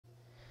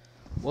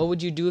What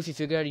would you do if you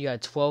figured out you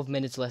had 12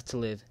 minutes left to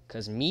live?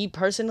 Because me,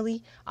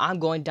 personally, I'm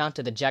going down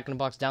to the Jack in the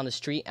Box down the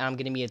street, and I'm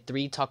getting me a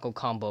 3-taco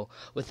combo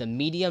with a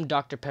medium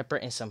Dr. Pepper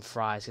and some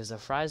fries. Because the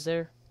fries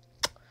there...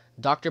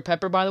 Dr.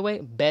 Pepper, by the way,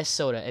 best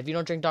soda. If you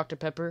don't drink Dr.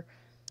 Pepper,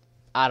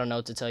 I don't know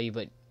what to tell you,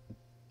 but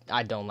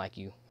I don't like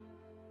you.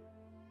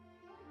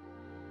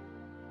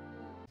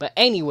 But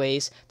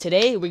anyways,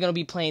 today we're going to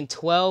be playing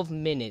 12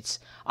 minutes.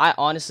 I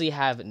honestly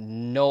have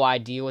no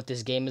idea what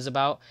this game is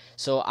about,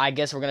 so I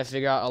guess we're going to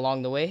figure out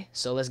along the way.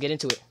 So let's get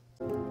into it.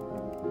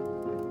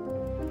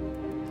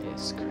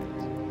 It's crazy.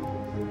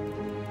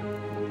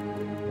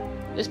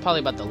 This is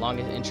probably about the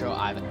longest intro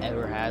I've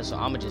ever had, so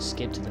I'm going to just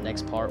skip to the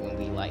next part when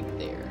we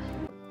there.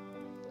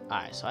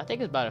 Alright, so I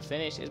think it's about to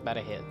finish. It's about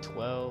to hit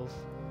 12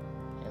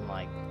 in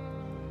like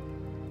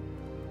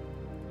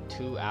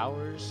 2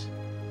 hours.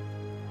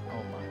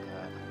 Oh my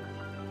god.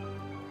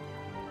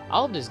 I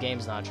hope this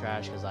game's not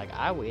trash, because like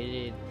I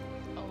waited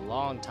a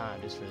long time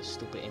just for the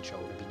stupid intro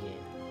to begin.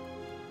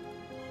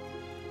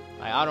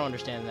 Like, I don't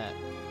understand that.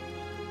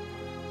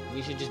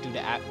 We should just do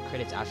the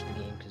credits after the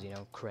game, because you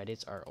know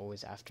credits are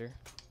always after.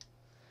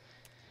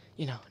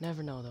 You know,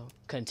 never know though.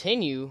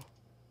 Continue.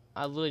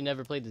 I literally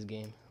never played this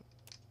game.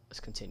 Let's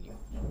continue.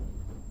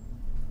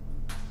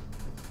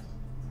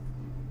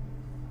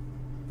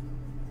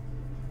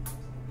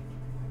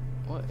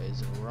 What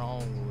is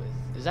wrong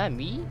with... Is that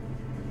me?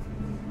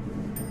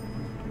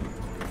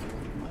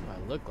 Why do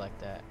I look like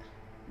that?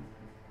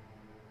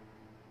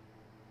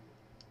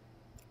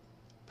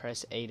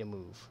 Press A to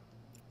move.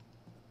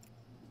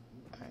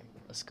 Alright,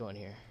 let's go in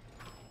here.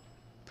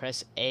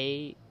 Press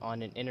A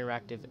on an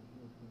interactive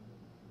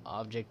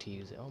object to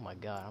use it. Oh my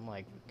god, I'm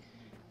like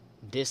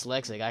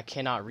dyslexic. I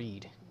cannot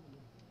read.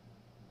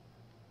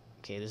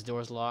 Okay, this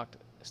door's locked.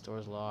 This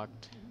door's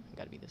locked.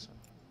 Gotta be this one.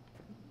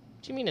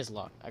 What do you mean it's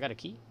locked? I got a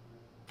key?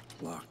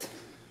 Locked.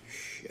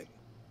 Shit.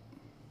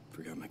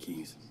 Forgot my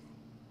keys.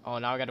 Oh,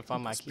 now I gotta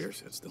find my key. Spare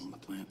set's still in the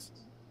plants.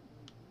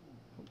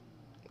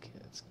 Okay,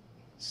 let's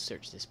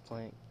search this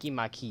plant. Give me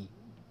my key.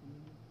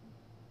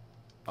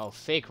 Oh,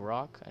 fake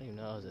rock? I didn't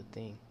even know that was a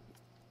thing.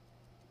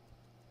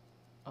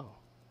 Oh.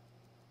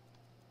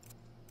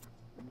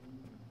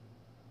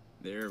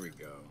 There we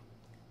go.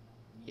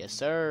 Yes,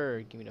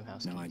 sir. Give me them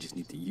house keys. Now I just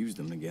need to use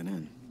them to get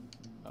in.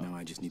 Oh. Now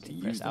I just need to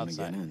Press use them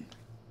outside. to get in.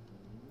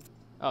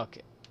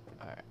 Okay.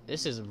 Alright.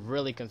 This is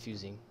really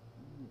confusing.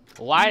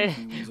 Why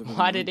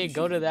did it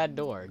go to that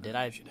door? Did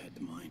I... should head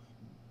to mine.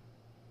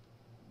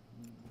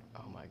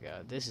 Oh my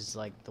god. This is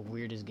like the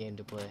weirdest game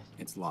to play.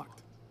 It's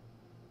locked.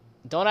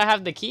 Don't I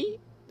have the key?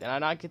 Did I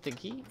not get the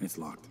key? It's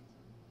locked.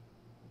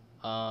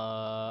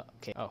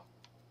 Okay. Oh.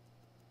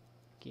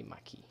 Give me my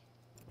key.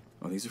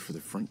 Oh, these are for the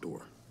front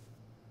door.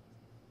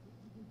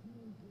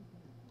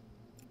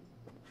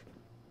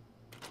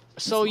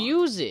 So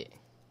use it.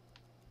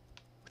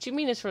 What you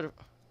mean it's for the...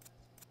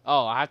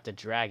 Oh, I have to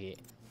drag it.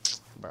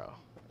 Bro.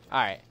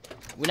 Alright.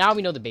 Well, now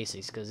we know the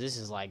basics, because this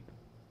is like...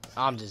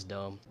 I'm just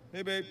dumb.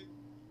 Hey, babe.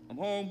 I'm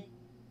home.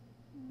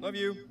 Love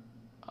you.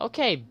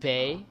 Okay,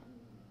 bae.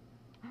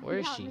 Where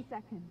is she?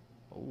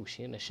 Oh,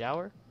 she in the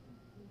shower?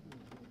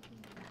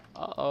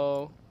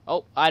 Uh-oh.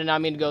 Oh, I did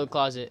not mean to go to the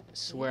closet.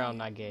 Swear I'm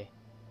not gay.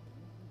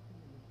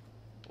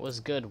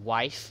 What's good,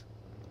 wife?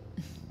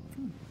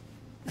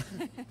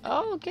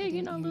 Oh, okay,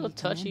 you know, a little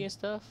touchy and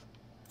stuff.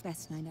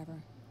 Best night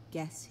ever.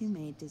 Guess who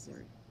made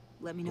dessert?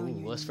 Let me know when Ooh,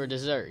 you're what's in. for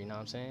dessert, you know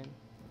what I'm saying?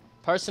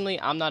 Personally,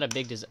 I'm not a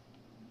big dessert...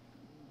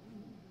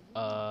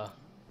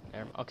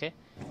 Okay.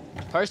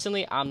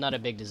 Personally, I'm not a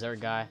big dessert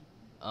guy.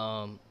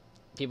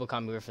 People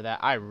call me weird for that.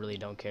 I really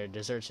don't care.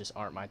 Desserts just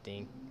aren't my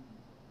thing.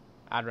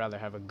 I'd rather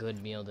have a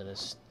good meal than a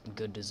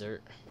good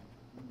dessert.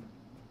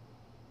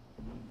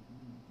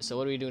 So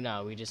what do we do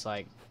now? We just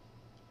like...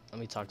 Let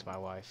me talk to my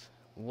wife.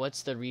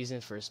 What's the reason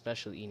for a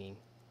special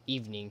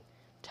evening?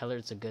 Tell her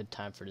it's a good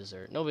time for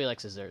dessert. Nobody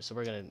likes dessert, so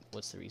we're gonna...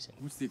 What's the reason?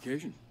 What's the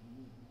occasion?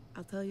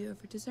 I'll tell you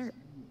over dessert.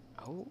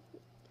 Oh.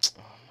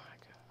 Oh my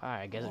god.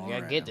 Alright, I guess we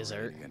gotta get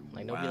dessert.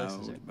 Like, nobody likes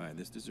dessert. Buy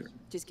this dessert.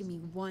 Just give me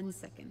 1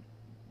 second.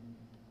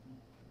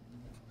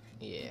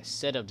 Yeah,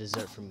 set up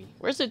dessert for me.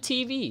 Where's the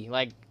TV?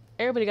 Like,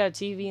 everybody got a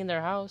TV in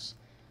their house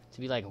to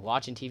be like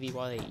watching TV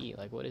while they eat.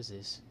 Like, what is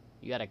this?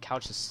 You got a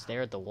couch to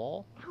stare at the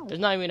wall? There's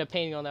not even a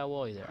painting on that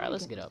wall either. Alright,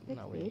 let's get up. I'm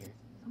not waiting here.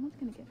 Someone's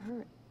gonna get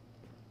hurt.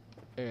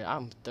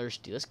 I'm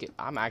thirsty.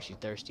 I'm actually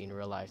thirsty in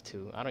real life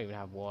too. I don't even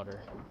have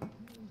water.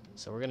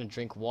 So we're gonna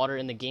drink water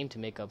in the game to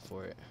make up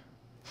for it.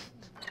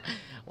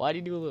 Why do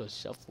you do a little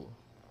shuffle?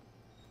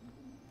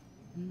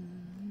 You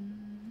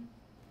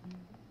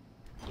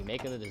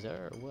making the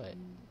dessert or what?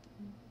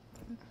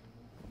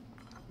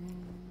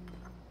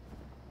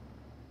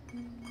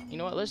 You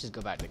know what? Let's just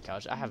go back to the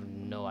couch. I have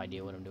no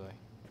idea what I'm doing.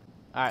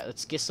 Alright,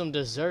 let's get some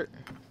dessert.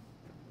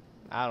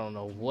 I don't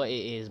know what it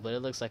is, but it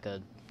looks like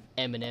a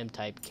M&M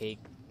type cake.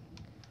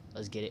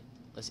 Let's get it.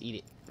 Let's eat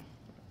it.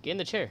 Get in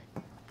the chair.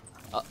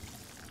 Let's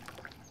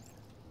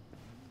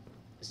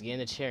get in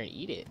the chair and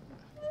eat it.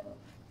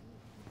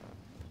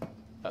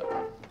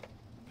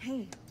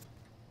 Hey.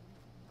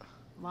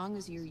 Long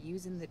as you're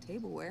using the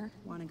tableware.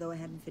 Want to go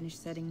ahead and finish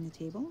setting the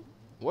table?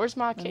 Where's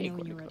my Let me cake? know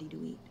when Where'd you're it go? ready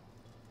to eat.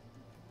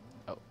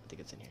 Oh, I think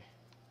it's in here.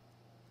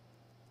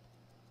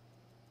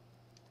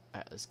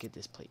 Alright, let's get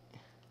this plate.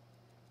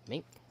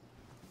 Mink.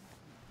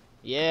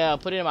 Yeah, I'll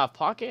put it in my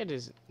pocket.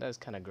 That's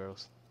kind of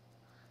gross.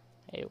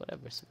 Hey,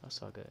 whatever.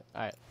 It's all good.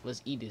 Alright,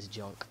 let's eat this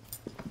junk.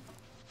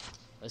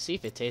 Let's see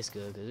if it tastes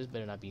good, because this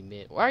better not be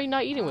mid. Why are you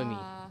not eating with me?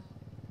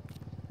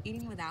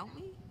 Eating without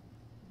me?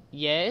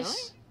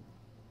 Yes.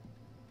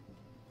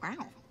 Really?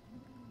 Wow.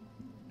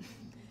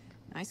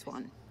 Nice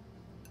one.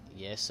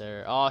 Yes,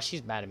 sir. Oh,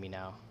 she's mad at me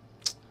now.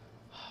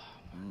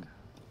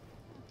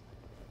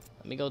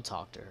 Let me go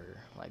talk to her.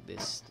 Like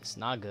this. It's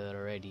not good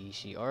already.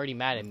 She already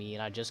mad at me,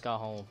 and I just got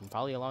home from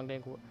probably a long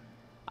day.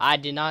 I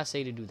did not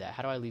say to do that.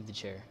 How do I leave the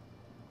chair?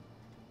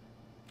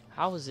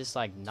 How is this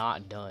like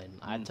not done?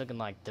 I took in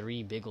like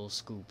 3 big ol'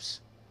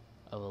 scoops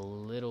of a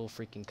little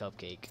freaking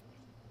cupcake.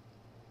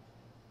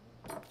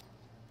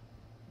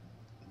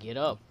 Get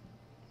up.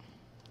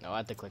 No, I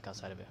have to click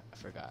outside of it. I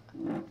forgot.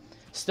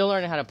 Still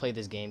learning how to play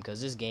this game because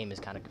this game is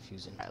kind of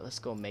confusing. Alright, let's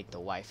go make the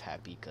wife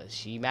happy because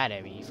she mad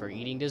at me for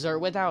eating dessert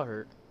without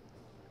her.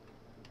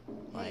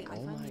 Like, Hey,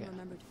 oh I my finally god.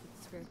 remembered to put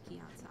the spare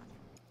key outside.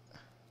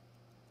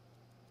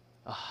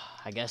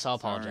 I guess I'll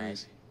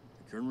apologize. Sorry.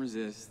 I couldn't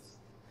resist.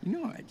 You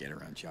know I get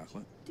around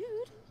chocolate. Dude,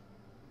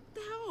 what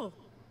the hell?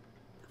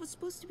 That was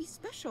supposed to be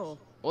special.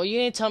 Well, you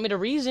didn't tell me the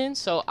reason,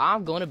 so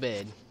I'm going to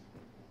bed.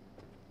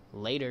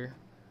 Later.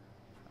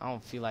 I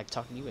don't feel like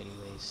talking to you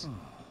anyways.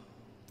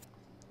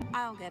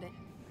 I'll get it.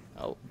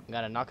 Oh,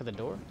 got a knock at the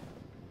door.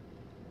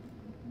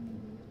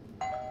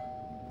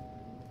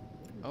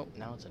 Oh,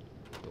 now it's a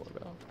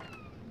doorbell.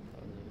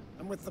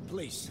 I'm with the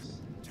police.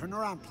 Turn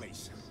around,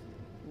 please.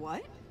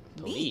 What?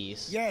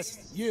 Police?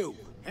 Yes, you.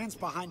 Hands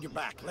behind your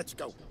back. Let's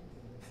go.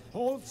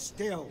 Hold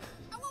still.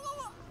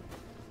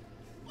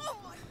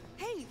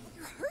 Hey,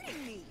 you're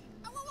hurting me.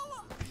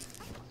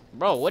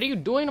 Bro, what are you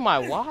doing to my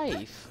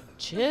wife?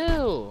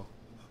 Chill.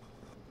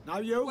 Now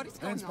you. What is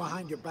going Hands on?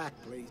 behind your back,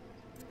 please.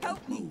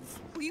 Help me.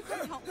 Will you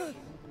come help me?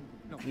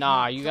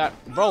 Nah, you got,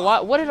 bro.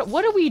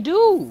 What did we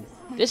do?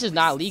 This is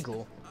not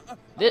legal.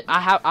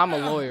 I'm a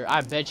lawyer.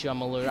 I bet you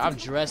I'm a lawyer. I'm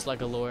dressed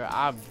like a lawyer.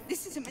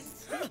 This is a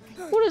mistake.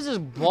 Who does this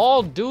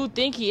bald dude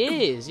think he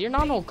is? You're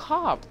not no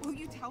cop. Will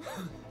you tell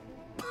her?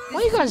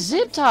 Why you got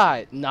zip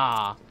tied?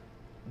 Nah.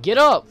 Get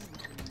up.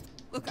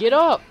 Look, Get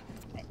up.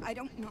 I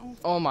don't know.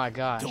 Oh my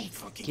gosh. Don't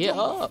fucking Get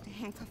Don't up. have to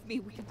handcuff me.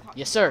 We can talk.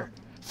 Yes, sir.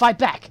 Fight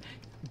back.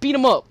 Beat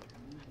him up.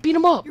 Beat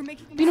him up. You're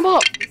making me Beat him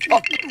up.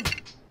 Oh.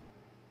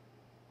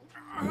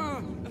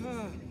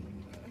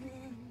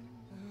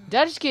 Did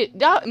I just get?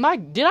 Did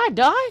I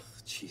die?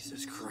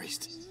 Jesus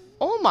Christ.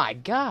 Oh my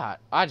god!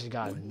 I just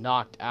got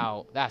knocked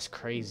out. That's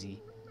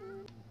crazy.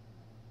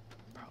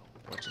 Bro,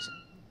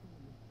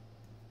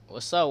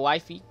 what's up,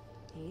 wifey?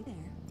 Hey there.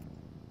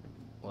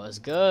 What's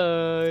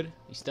good?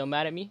 You still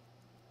mad at me?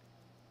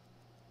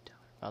 Tell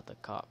her about the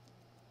cop.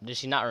 Did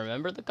she not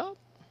remember the cop?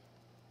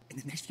 In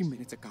the next few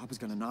minutes, a cop is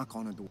gonna knock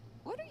on a door.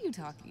 What are you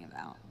talking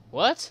about?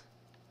 What?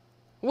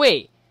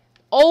 Wait.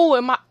 Oh,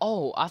 am I?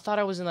 Oh, I thought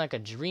I was in like a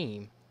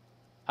dream.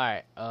 All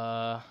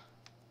right.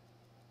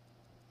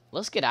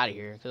 Let's get out of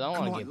here because I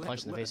don't want to get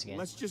punched in the face again.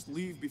 Let's just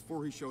leave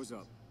before he shows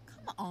up.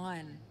 Come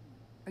on.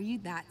 Are you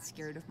that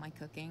scared of my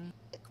cooking?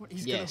 Come on,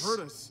 he's Yes. gonna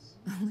hurt us.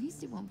 At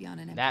least it won't be on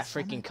an empty That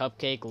freaking stomach.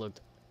 cupcake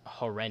looked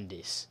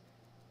horrendous.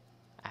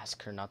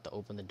 Ask her not to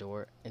open the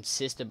door.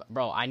 Insisted,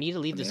 bro. I need to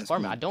leave I'm this asking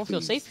apartment. I you, don't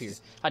feel safe here.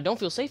 please. I don't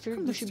feel safe here.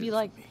 Come You should next be to it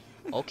like,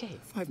 for me. okay,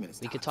 5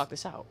 minutes. we could tops. talk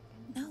this out.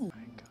 No. Oh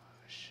my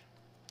gosh.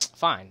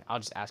 Fine. I'll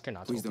just ask her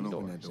not to Please open the don't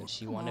door open that door. since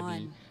she Come want to on.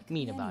 be It could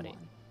mean be about it.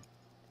 anyone.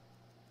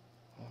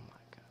 Oh my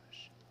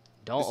gosh.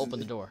 Don't This is open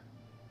the it. door.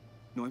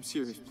 No, I'm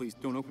serious. Please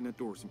don't open that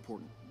door. It's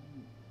important.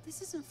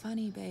 This isn't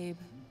funny, babe.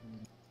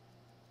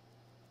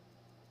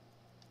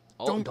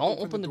 Oh, Don't don't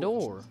open open the the door.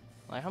 door.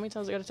 Like, how many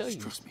times I gotta tell Just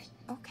you? trust me.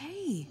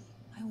 Okay.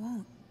 I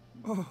won't.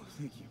 Oh,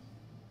 thank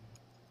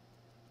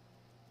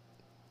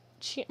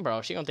you.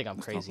 Bro, she gonna think I'm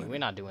Let's talk crazy. later. We're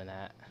not doing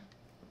that.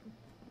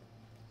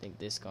 Think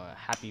this gonna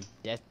happy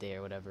death day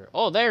or whatever.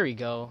 Oh, there we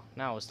go.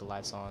 Now it's the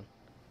lights on.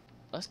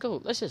 Let's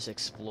go. Let's just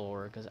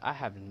explore because I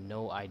have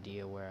no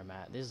idea where I'm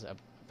at. This is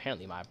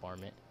apparently my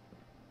apartment.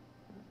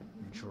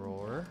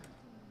 Drawer.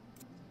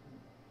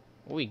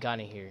 What we got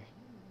in here?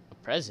 A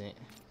present.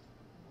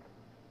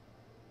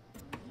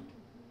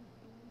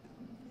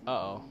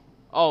 Uh-oh.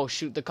 Oh,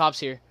 shoot. The cop's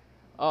here.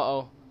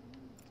 Uh-oh.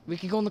 We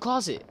can go in the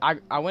closet.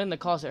 I went in the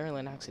closet earlier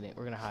in an accident.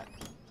 We're gonna hide.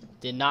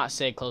 Did not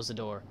say close the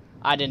door.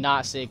 I did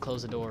not say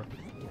close the door.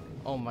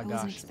 Oh my I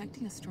wasn't gosh.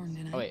 expecting a storm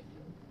tonight. Oh wait.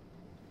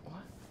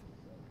 What?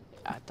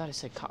 I thought it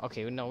said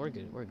okay, no, we're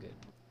good. We're good.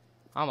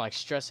 I'm like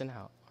stressing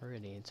out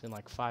already. It's been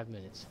like 5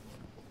 minutes.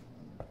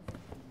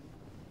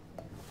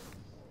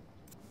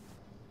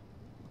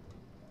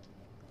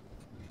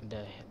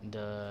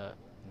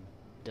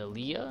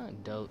 Delia?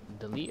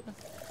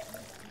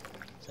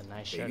 It's a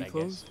nice shirt, Baby I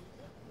clothes? guess.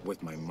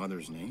 With my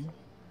mother's name?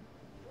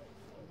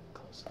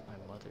 Close to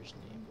my mother's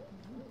name.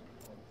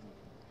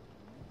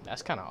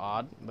 That's kind of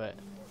odd, but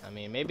I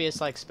mean, maybe it's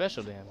like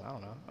special to him. I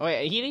don't know. Oh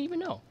wait, he didn't even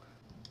know.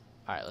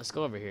 All Alright, let's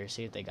go over here,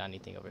 see if they got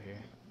anything over here.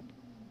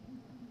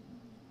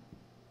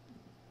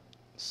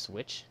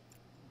 Switch.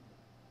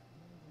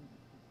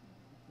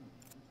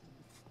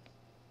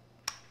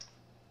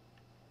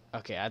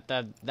 Okay, I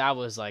thought that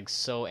was like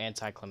so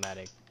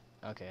anticlimactic.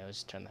 Okay,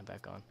 let's turn that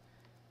back on.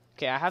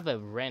 Okay, I have a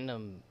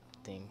random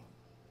thing.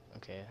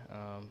 Okay,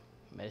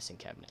 medicine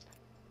cabinet.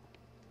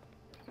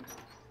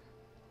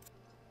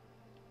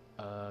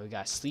 We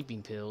got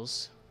sleeping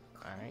pills.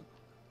 Alright.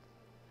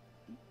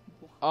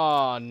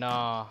 Oh,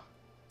 nah.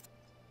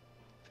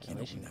 Can't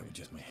open that with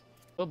just my hand.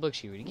 What book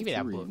she reading? Give me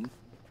that book.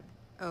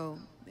 Oh,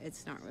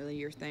 it's not really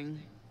your thing.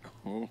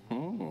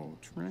 Oh,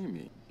 try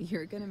me.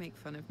 You're gonna make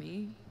fun of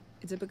me.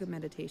 It's a book of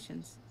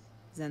meditations.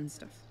 Zen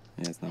stuff.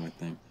 Yeah, it's not my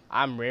thing.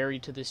 I'm rary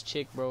to this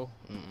chick, bro.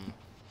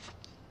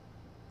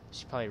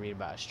 She probably read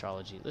about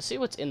astrology. Let's see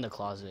what's in the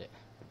closet.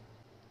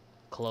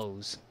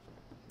 Clothes.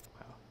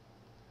 Wow.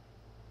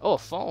 Oh, a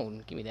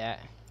phone. Give me that.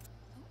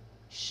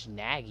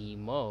 Snaggy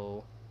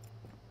Mo.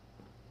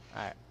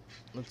 Alright.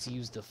 Let's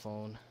use the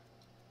phone.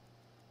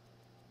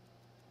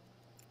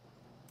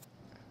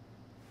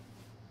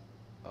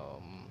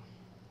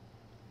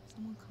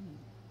 Someone coming.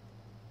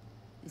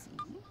 Is it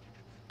you?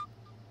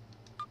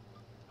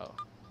 Oh.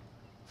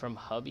 From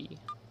hubby.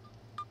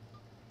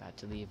 About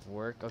to leave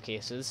work. Okay,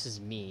 so this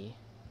is me.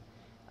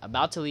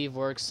 About to leave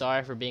work.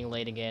 Sorry for being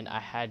late again. I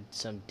had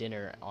some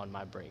dinner on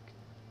my break.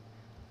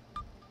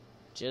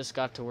 Just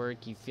got to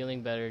work. You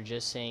feeling better?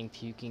 Just saying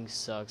puking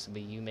sucks,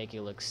 but you make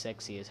it look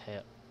sexy as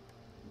hell.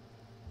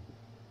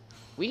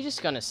 We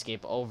just gonna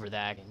skip over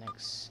that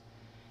next.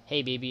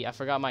 Hey baby, I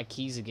forgot my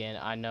keys again.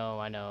 I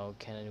know.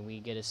 Can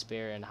we get a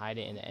spare and hide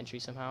it in the entry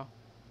somehow?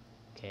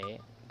 Okay,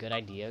 good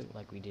idea.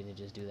 Like we didn't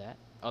just do that.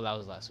 Oh, that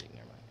was last week.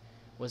 Never mind.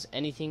 Was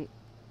anything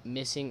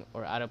missing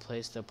or out of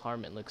place? The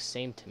apartment looks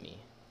same to me.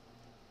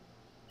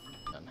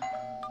 None.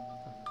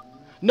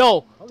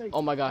 No!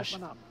 Oh my gosh.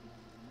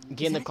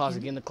 Get in the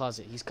closet. Get in the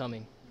closet. He's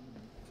coming.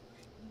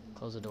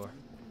 Close the door.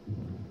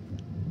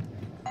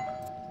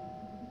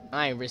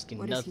 I ain't risking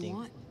What nothing. does he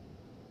want?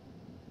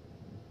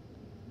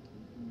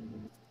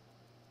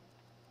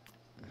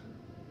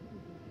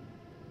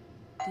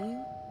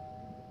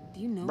 Do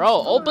you know?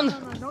 Bro, open.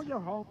 I know you're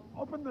home.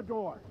 Open the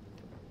door.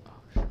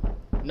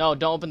 No,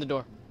 don't open the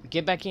door.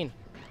 Get back in.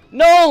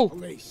 No!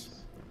 Police.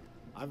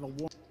 I have a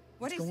warrant.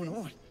 What is going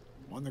this? on?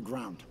 On the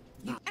ground.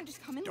 Now, I'm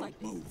just coming like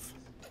don't this. move.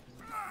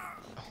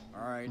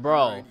 All right, Bro,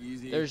 all right,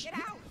 easy. there's... Get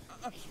out!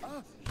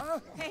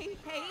 Hey!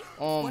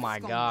 Oh What my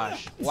is going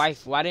gosh.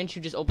 Wife, why didn't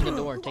you just open the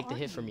door and take the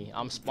hit for me?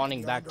 I'm spawning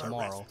You're back under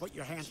tomorrow. arrest. Put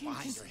your hands Can't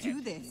behind just your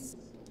do head. this.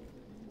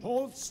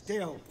 Hold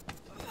still.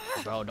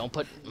 Bro, don't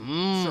put...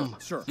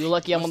 Sure. You're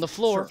lucky I'm on the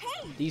floor.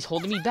 Sure. He's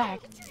holding me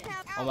back.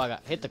 Oh my god.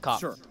 Hit the cop.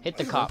 Sure. Hit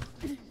the cop.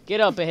 Get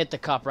up and hit the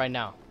cop right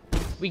now.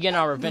 We getting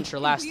our revenge for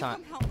last Will you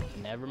time. come help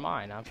me? Never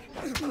mind.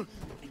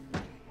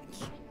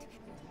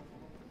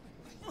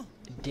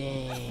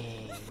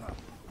 Dang.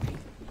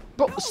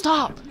 Bro,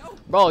 stop.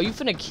 Bro, you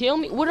finna kill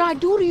me? What did I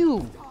do to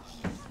you?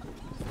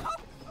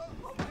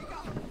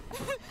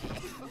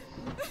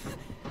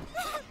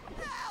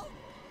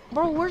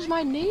 Bro, where's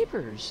my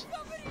neighbors?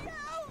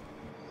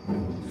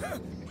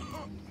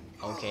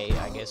 Okay,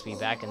 I guess we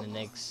back in the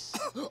next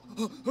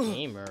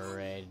game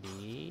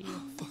already.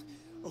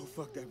 Oh,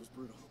 fuck, that was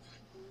brutal.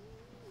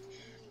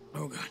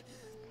 Oh, God.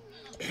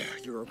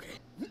 You're okay.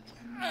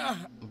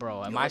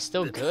 Bro, am I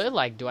still good?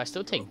 Like, do I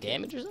still take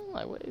damage or something?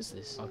 Like, what is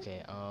this?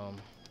 Okay,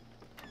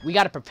 we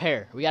gotta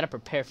prepare. We gotta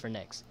prepare for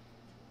next.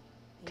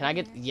 Can I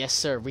get... Yes,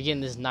 sir. We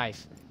getting this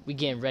knife. We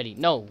getting ready.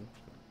 No.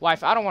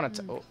 Wife, I don't want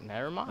to... Oh,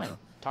 never mind.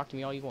 Talk to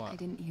me all you I want.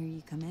 didn't hear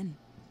you come in.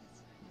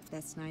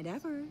 Best night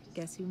ever.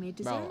 Guess who made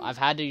dessert? Bro, I've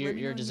had Let me know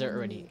your when dessert you're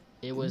already. hungry.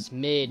 It was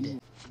mid.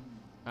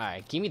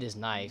 Alright, give me this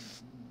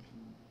knife.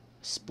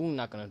 Spoon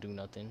not gonna do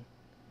nothing.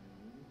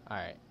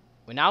 Alright.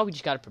 Well, now we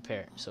just gotta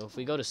prepare. So if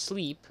we go to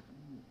sleep,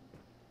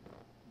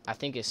 I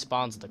think it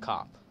spawns the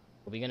cop.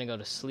 We're gonna go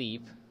to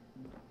sleep.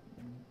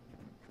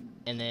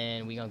 And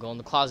then we're gonna go in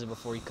the closet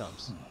before he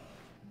comes.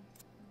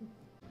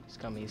 He's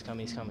coming, he's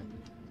coming, he's coming.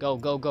 Go,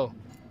 go, go.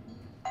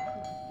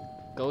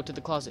 Go to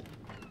the closet.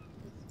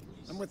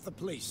 I'm with the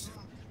police.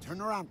 Turn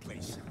around,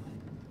 please.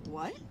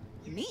 What?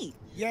 Me?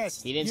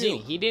 Yes. He didn't you. see me.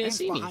 He didn't Hands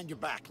see me. behind your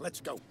back.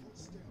 Let's go.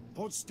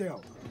 Hold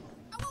still.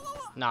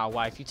 Nah,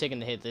 wife, you taking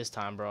the hit this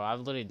time, bro.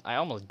 I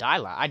almost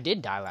died I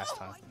did die last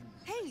time.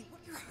 Hey,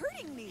 you're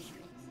hurting me.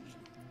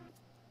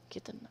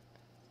 Get the...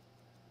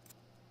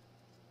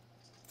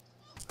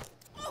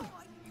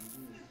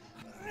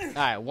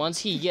 Alright, once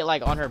he get,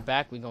 like, on her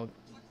back, we gonna...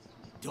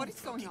 What is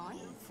going on?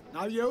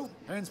 Now you.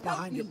 Hands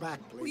behind your back,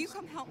 Will you please.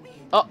 come help me?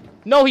 Oh,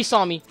 no, he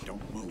saw me.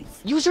 Don't move.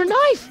 Use your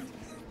knife!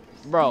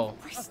 Bro.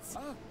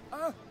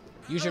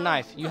 Use your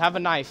knife. You have a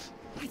knife.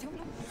 I don't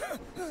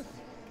know.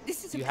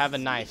 This is You have a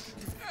knife.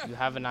 You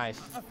have a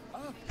knife.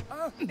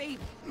 Babe,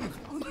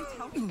 will you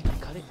tell me?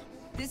 Cut it.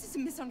 This is a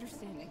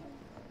misunderstanding.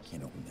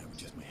 Can't open that with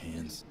just my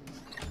hands.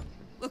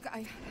 Look,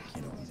 I...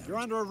 Can't open that. You're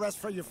under arrest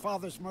for your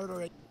father's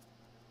murder.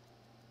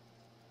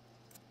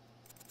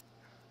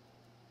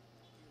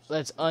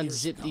 Let's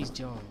unzip these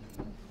Jones.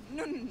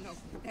 No, no, no.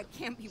 That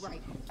can't be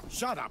right.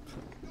 Shut up.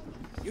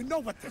 You know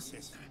what this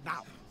is.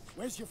 Now,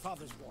 where's your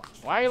father's watch?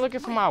 Why are you looking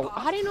for my?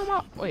 How do you know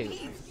my? Wait.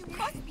 Please, you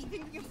must be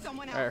thinking of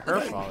someone else.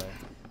 Her father.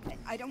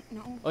 I don't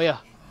know. Oh yeah.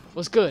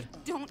 What's good?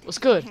 Don't What's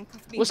good?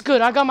 handcuff me. What's good?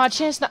 I got my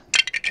chance now.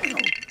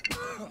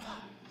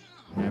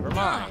 Never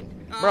mind,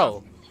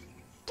 bro.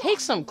 Take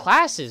some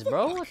classes,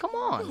 bro. Like, come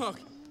on.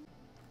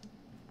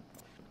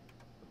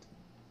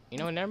 You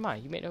know what? Never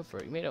mind. You made up for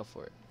it. You made up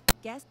for it.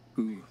 Guess.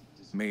 Who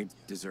made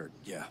dessert?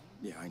 Yeah,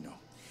 I know.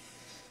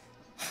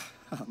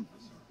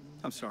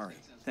 I'm sorry.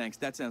 Thanks.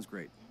 That sounds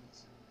great.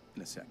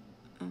 In a sec.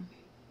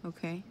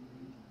 Okay.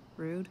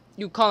 Rude.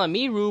 You calling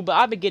me rude, but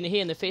I've been getting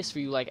hit in the face for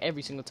you like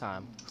every single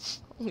time.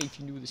 Only if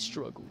you knew the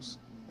struggles.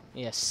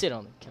 Yeah, sit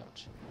on the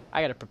couch.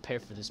 I gotta prepare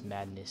for this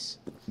madness.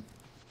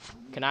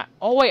 Can I?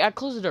 Oh wait, I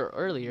closed the door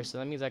earlier, so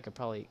that means I could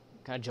probably.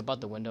 Can I jump out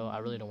the window? I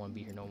really don't want to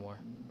be here no more.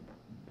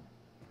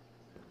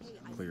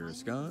 Clear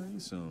sky,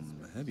 some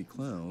heavy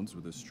clouds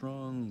with a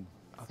strong.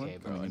 Okay,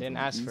 front bro. I coming in didn't from the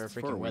ask for a east,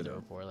 far freaking away, weather though.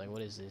 report. Like,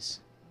 what is this?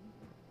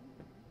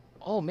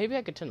 Oh, maybe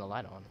I could turn the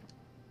light on.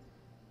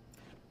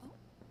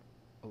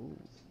 Ooh,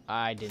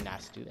 I didn't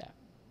ask to do that.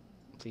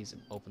 Please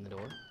open the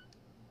door.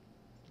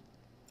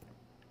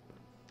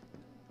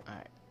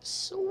 Alright,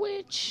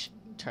 switch.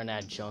 Turn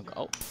that junk.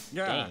 Oh,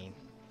 Yeah. dang.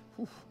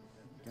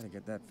 Gotta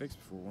get that fixed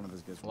before one of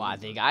us gets. Well, I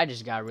think I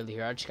just got really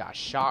hurt. I just got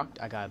shocked.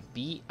 I got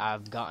beat.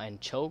 I've gotten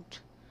choked.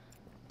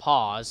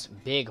 Pause.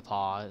 Big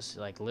pause.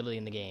 Like, literally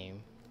in the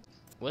game.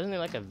 Wasn't there,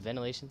 like, a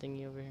ventilation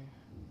thingy over here?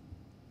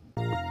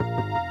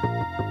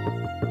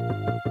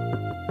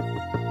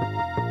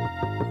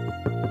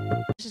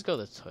 Let's just go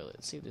to the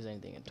toilet. See if there's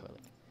anything in the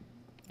toilet.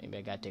 Maybe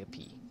I gotta take a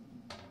pee.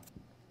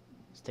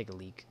 Let's take a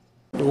leak.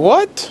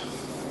 What?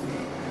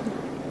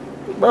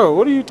 Bro,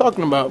 what are you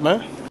talking about,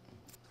 man?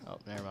 Oh,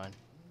 never mind.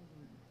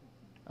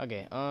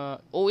 Okay, oh,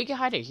 we can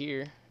hide it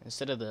here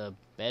instead of the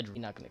bedroom.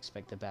 You're not gonna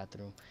expect the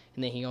bathroom.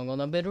 And then he gonna go in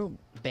the bedroom,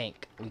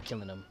 bank. We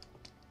killing him.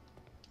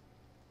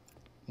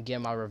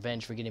 Getting my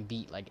revenge for getting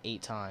beat like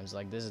 8 times.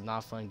 Like, this is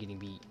not fun getting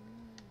beat.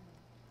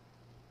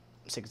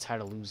 I'm sick and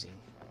tired of losing.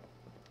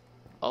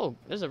 Oh,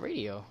 there's a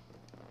radio.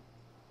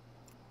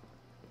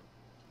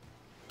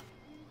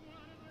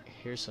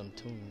 Here's some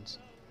tunes.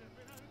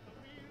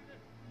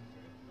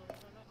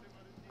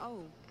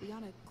 Oh, we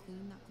gotta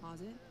clean that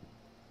closet.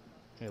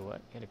 Wait,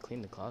 what? You gotta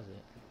clean the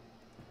closet.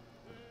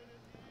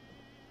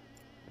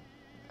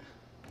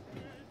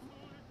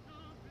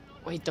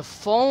 Wait, the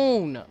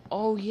phone!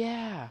 Oh,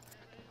 yeah.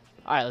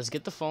 Alright, let's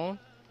get the phone.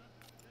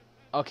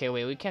 Okay,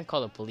 wait, we can't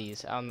call the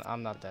police.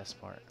 I'm not that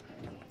smart.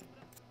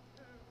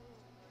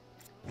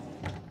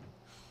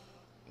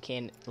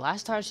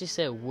 Last time she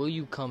said, will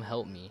you come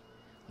help me?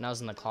 When I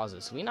was in the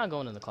closet. So we're not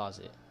going in the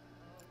closet.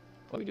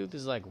 What do we do with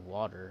this, like,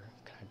 water?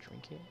 Can I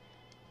drink it?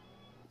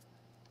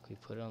 Can we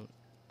put it on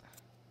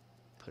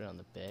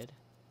the bed?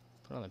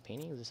 Put it on the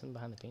painting? Is there something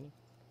behind the painting?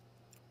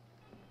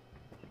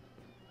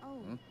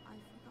 Oh, I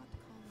forgot to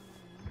call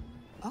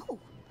the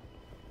landlord.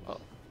 Oh.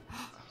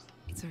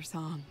 It's our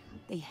song.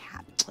 They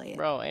had to play it.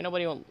 Bro, ain't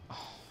nobody on.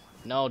 Oh,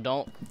 no,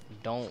 don't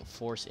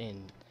force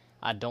in.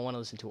 I don't want to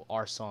listen to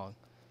our song.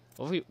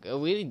 Will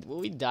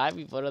we die if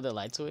we put on the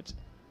light switch?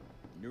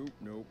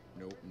 Nope.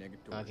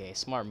 Negatory. Okay,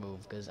 smart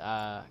move, because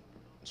I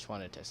just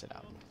want to test it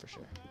out for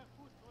sure.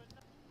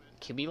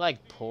 Can we,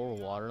 like, pour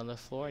water on the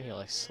floor and he'll,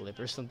 like, slip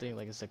or something?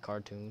 Like it's a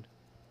cartoon.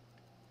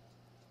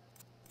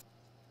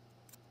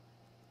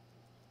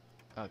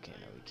 Okay,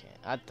 no, we can't.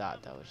 I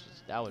thought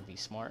that would be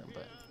smart,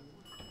 but.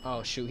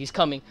 Oh, shoot, he's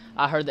coming.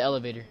 I heard the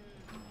elevator.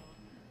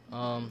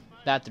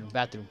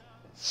 Bathroom.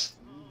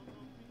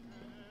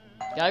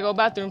 Gotta go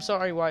bathroom.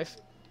 Sorry, wife.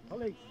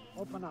 Police,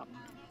 open up.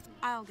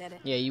 I'll get it.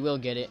 Yeah, you will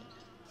get it.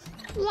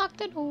 Lock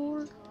the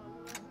door.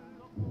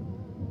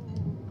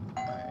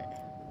 Alright.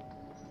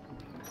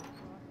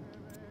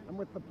 I'm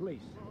with the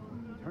police.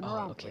 Turn Oh,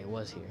 around. okay, it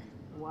was here.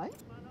 What?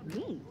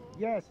 Me?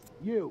 Yes,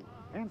 you.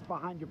 Hands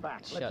behind your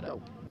back. Shut Let's up.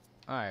 go.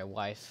 Alright,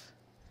 wife.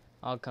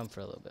 I'll come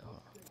for a little bit. Hold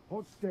on.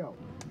 Hold still.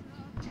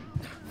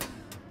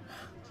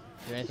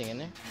 Is there anything in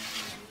there?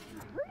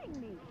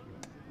 Hurting me.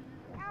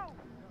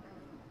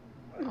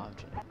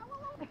 Object.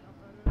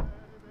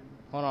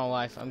 Hold on,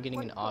 wife. I'm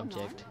getting an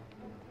object.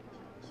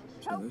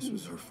 So this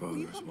was her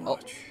father's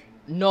watch.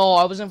 No,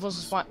 I wasn't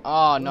supposed to find.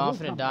 Oh, no, I'm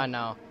finna die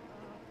now.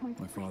 My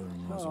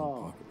father-in-law's Oh.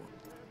 unblockable.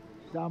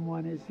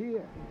 Someone is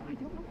here.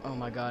 Oh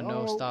my god,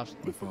 no, stop.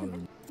 My father.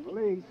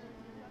 Police,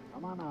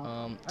 come on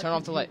out. Turn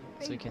off the light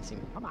so you can't see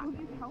me. Come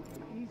on.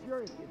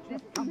 Easier if you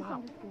just come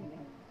out.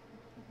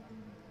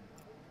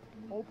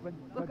 Open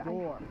the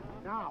door.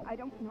 Now. I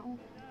don't know.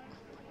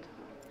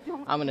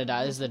 I'm gonna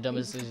die. This is the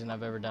dumbest decision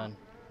I've ever done.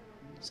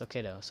 It's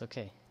okay, though. It's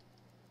okay.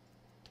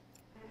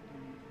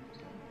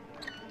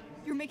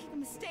 You're making a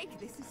mistake.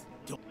 This is.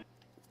 Don't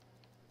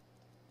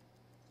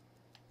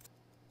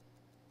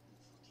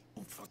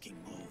fucking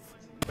move.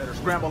 Better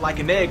scramble like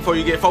an egg before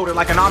you get folded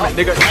like an omelet,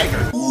 nigga.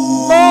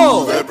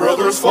 Oh! That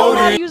brother's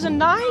floating. Use a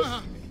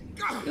knife?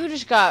 You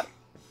just got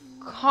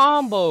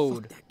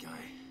comboed. That guy.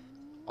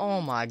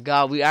 Oh my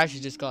god, we actually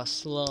just got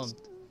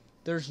slumped.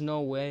 There's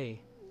no way.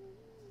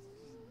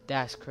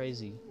 That's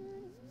crazy.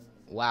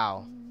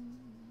 Wow.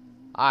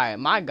 Alright,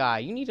 my guy,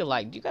 you need to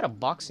like, do you got a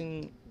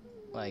boxing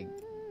like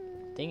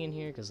thing in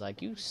here? Cause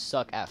like you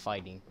suck at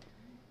fighting.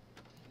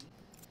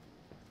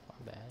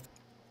 My bad.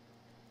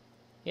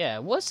 Yeah,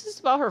 what's this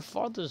about her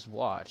father's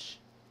watch?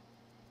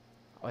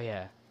 Oh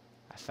yeah,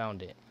 I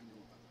found it.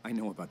 I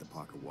know about the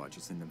pocket watch.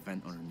 It's in the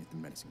vent underneath the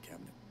medicine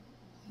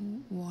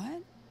cabinet.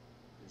 What?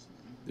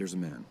 There's a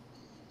man,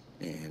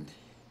 and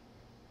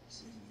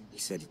he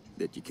said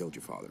that you killed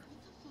your father.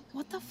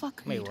 What the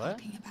fuck are Wait, you what?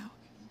 talking about?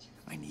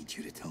 I need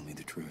you to tell me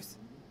the truth.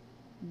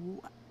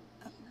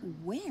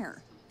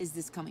 Where is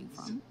this coming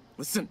from?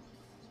 Listen,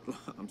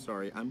 I'm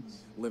sorry. I'm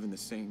living the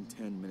same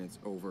 10 minutes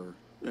over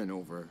and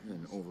over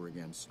and over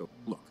again. So,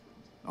 look,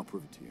 I'll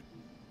prove it to you.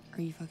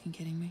 Are you fucking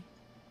kidding me?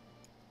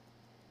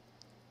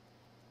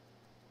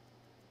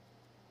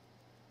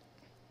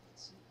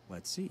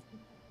 Let's see.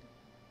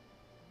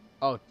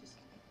 Oh,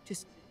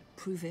 Just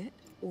prove it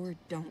or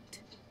don't.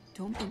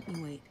 Don't make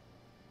me wait.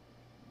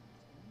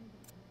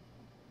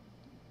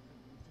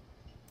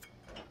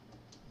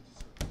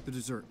 The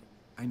dessert.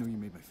 I know you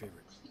made my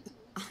favorite.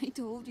 I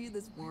told you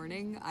this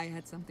morning I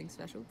had something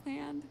special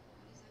planned.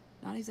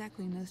 Not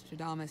exactly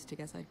Nostradamus to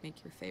guess I'd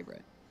make your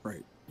favorite.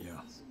 Right,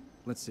 yeah.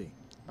 Let's see.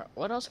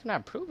 what else can I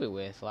prove it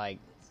with? Like,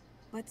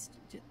 Let's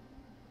just...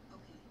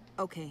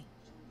 Okay.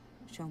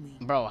 Show me.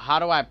 bro, how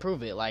do I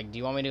prove it? Like, do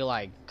you want me to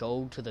like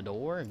go to the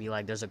door and be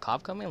like, "There's a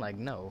cop coming"? Like,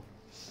 no.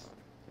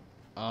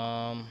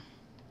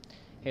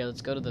 Here,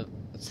 let's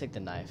take the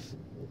knife.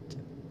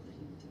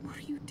 What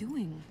are you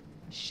doing?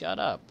 Shut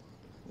up.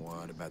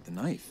 What about the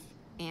knife?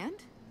 And?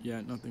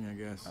 Yeah, nothing, I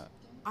guess.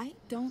 I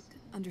don't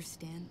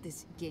understand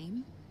this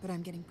game, but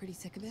I'm getting pretty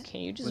sick of it. Can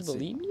you just Let's see.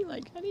 believe me?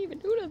 Like, I didn't even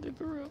do nothing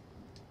for real.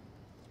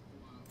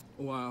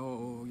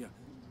 Wow, yeah.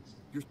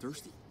 You're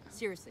thirsty?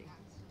 Seriously,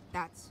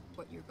 that's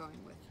what you're going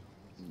with.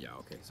 Yeah,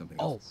 okay, something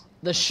Oh, else.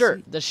 the Let's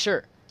shirt, see.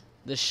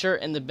 the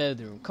shirt in the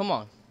bedroom. Come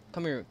on,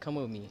 come here, come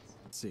with me.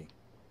 Let's see.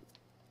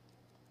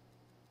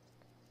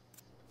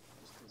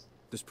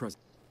 This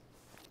present.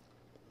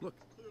 Look,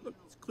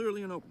 it's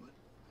clearly unopened.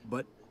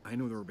 But I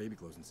know there were baby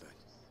clothes inside.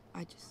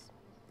 I just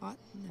bought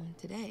them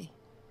today.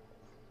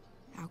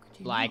 How could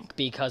you know? Like,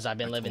 because I've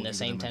been I living told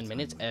the you same that 10 I'm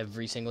minutes friendly.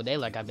 every single day,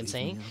 like I've been Leave me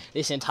saying out.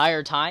 this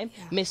entire time,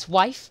 Yeah. Miss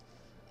Wife.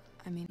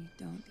 I mean,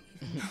 you don't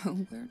even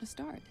know where to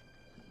start.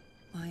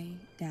 My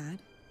dad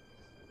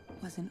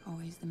wasn't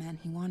always the man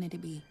he wanted to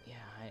be. Yeah,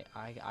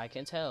 I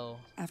can tell.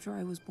 After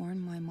I was born,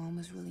 my mom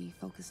was really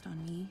focused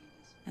on me,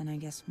 and I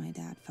guess my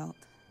dad felt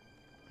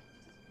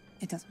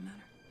it doesn't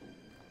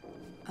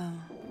matter.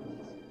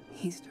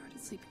 He started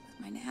sleeping with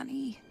my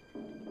nanny.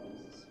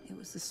 It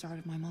was the start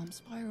of my mom's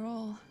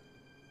spiral.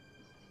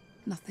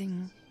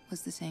 Nothing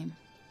was the same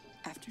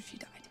after she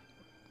died.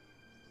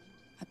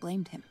 I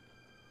blamed him.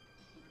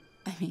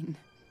 I mean,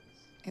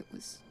 it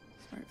was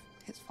sort of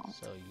his fault.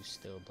 So you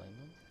still blame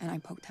him? And I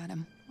poked at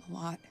him a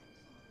lot.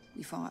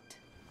 We fought.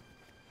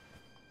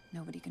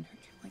 Nobody can hurt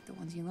you like the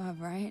ones you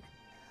love, right?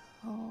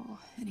 Oh,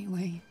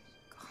 anyway,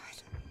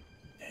 God.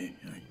 Hey,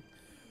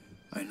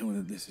 I know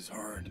that this is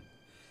hard,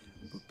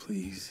 but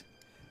please,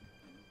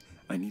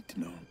 I need to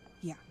know.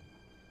 Yeah.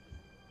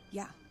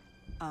 Yeah.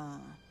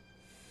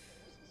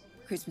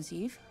 Christmas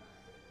Eve,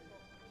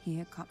 he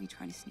had caught me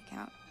trying to sneak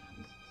out,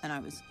 and I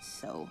was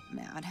so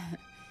mad.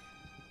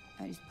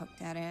 I just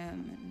poked at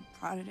him and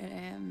prodded at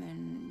him,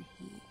 and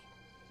he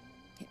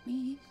hit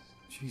me.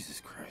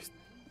 Jesus Christ.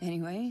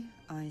 Anyway,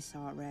 I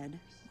saw red,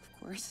 of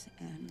course,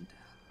 and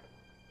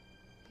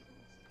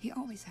he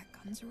always had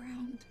guns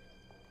around.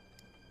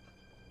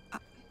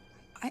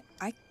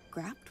 I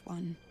grabbed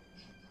one,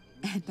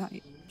 and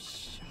I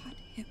shot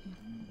him.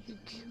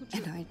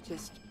 And I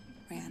just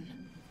ran.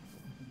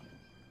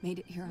 Made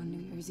it here on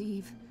New Year's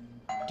Eve.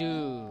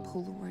 Dude.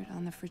 Polaroid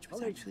on the fridge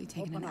was actually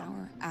taken an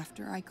hour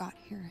after I got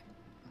here.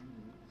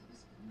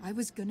 I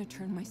was gonna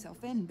turn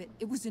myself in, but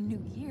it was a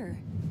new year.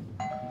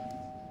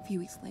 A few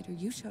weeks later,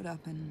 you showed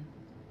up and...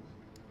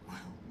 well,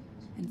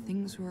 and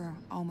things were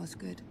almost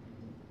good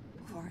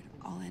before it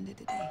all ended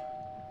today.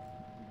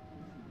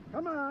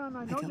 Come on,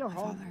 I know killed you're my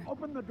home. father.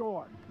 Open the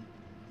door.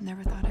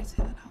 Never thought I'd say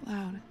that out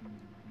loud.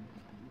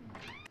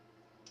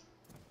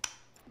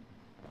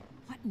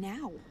 What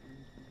now?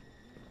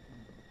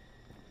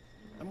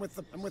 I'm with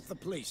the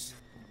police.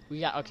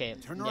 We got, okay,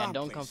 Turn yeah, around,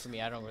 don't come please. for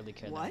me. I don't really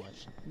care What? that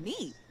much.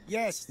 Me?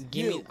 Yes,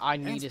 Give you. me- I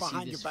need Hands to see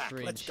behind this your back.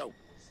 Let's fridge. go.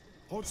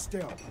 Hold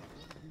still.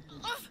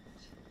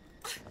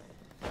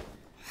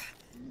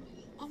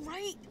 All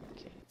right.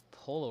 Okay,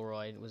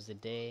 Polaroid was the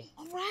day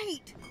All right.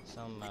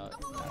 some, that's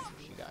what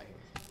she got here.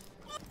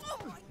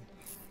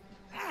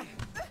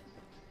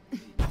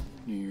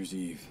 New Year's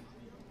Eve.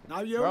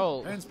 Now you.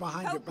 Bro. Hands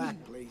behind your back,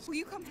 please. Will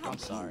you come help I'm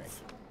sorry.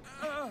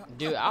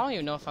 Dude, I don't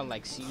even know if I'm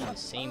like seeing the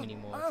same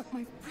anymore.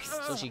 My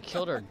wrist. So she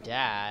killed her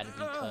dad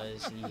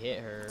because he hit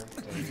her.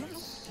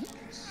 'Cause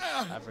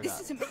I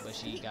forgot, isn't- but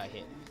she got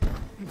hit.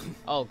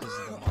 Oh, because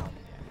of the mom. Yeah.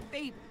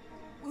 Babe,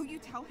 will you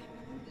tell him?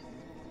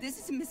 This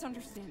is a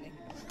misunderstanding.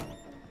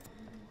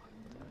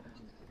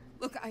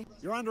 Look,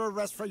 You're under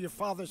arrest for your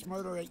father's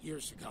murder 8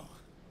 years ago.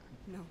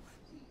 No.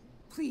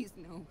 Please,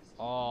 no.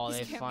 Oh, This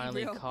they can't be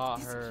finally real. caught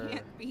This her.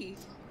 can't be.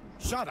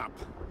 Shut up.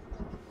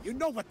 You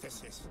know what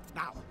this is.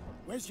 Now,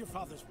 where's your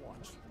father's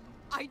watch?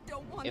 I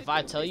don't want to. If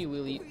I tell you,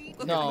 Willie, Please.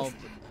 no.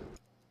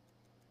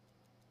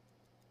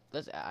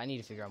 I need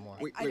to figure out more.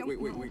 Wait, I wait, don't wait,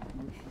 wait, know. wait.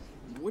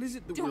 What is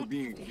it that we're Don't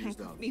being accused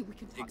handcuff of? me. We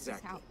can talk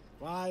Exactly. this out.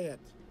 Quiet.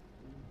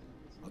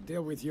 I'll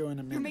deal with you in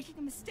a minute. You're making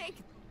a mistake.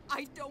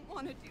 I don't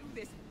want to do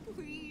this.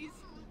 Please.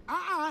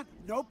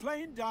 No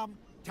playing dumb.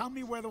 Tell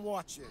me where the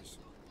watch is.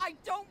 I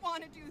don't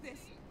want to do this.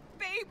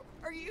 Babe,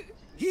 are you...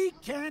 He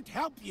can't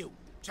help you.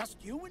 Just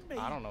you and me.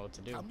 I don't know what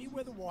to do. Tell me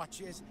where the watch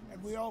is,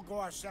 and we all go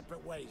our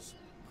separate ways.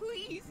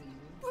 Please.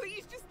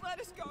 Please, just let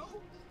us go.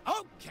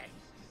 Okay.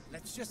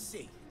 Let's just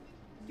see.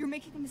 You're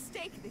making a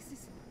mistake. This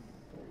is...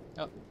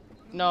 Oh.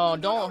 No,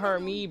 don't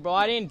hurt me, bro.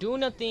 I didn't do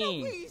No,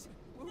 nothing. please.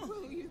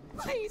 Will you?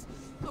 Please.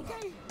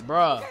 Okay.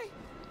 Bruh. Okay.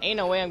 Ain't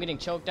no way I'm getting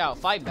choked out.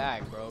 Fight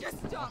back, bro. Just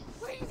stop,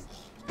 please.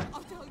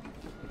 I'll tell you.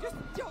 Just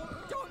don't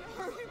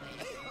hurt him,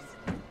 please.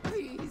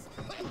 Please.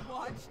 The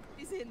watch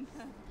is in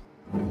the...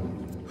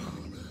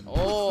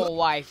 Oh,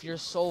 wife, you're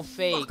so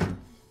fake.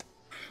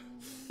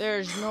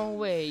 There's no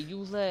way you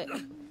let...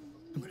 I'm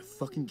gonna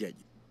fucking get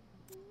you.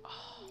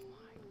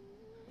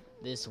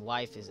 This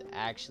wife is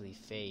actually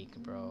fake,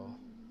 bro.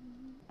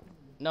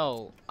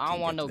 No, I don't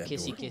Can't want get no to that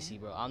kissy door. kissy,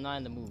 bro. I'm not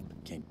in the mood.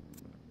 Can't.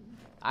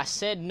 I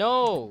said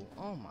no.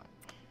 Oh my.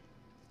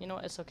 You know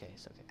what? It's okay.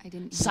 It's okay. I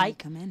didn't Psych.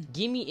 come in.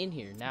 Get me in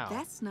here now.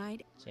 That's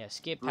night. So yeah,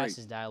 skip Great. past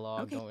his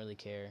dialogue. Okay. Don't really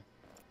care.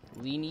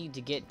 We need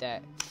to get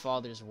that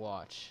father's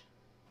watch.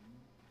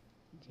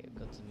 Okay,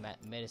 go to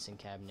the medicine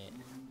cabinet.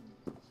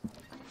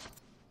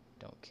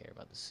 Don't care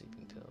about the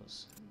sleeping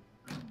pills.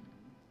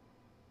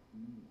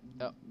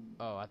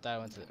 Oh, I thought I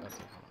went to the... Okay, hold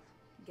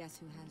on. Guess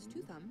who has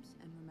two thumbs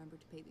and remember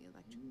to pay the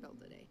electric bill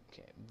today?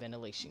 Okay,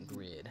 ventilation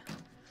grid.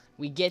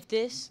 We get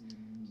this,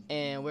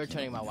 and we're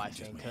turning my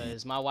wife in,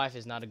 because my wife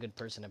is not a good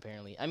person,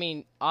 apparently. I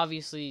mean,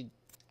 obviously,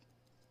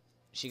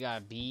 she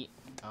got beat.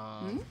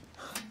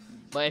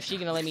 But if she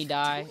gonna let me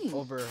die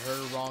over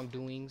her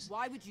wrongdoings,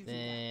 Why would you do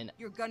then that?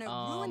 You're gonna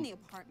ruin the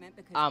apartment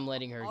because I'm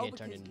letting her all get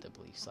turned because into the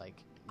police.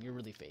 Like, you're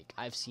really fake.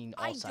 I've seen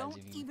all I sides don't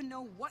of you. even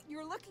know what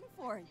you're looking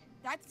for.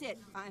 That's it.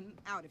 I'm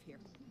out of here.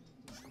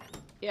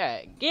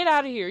 Yeah, get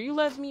out of here. You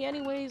left me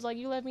anyways. Like,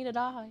 you left me to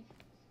die.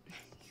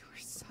 You are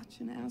such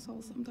an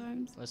asshole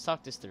sometimes. Let's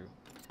talk this through.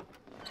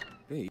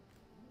 Hey.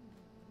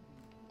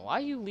 Why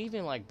are you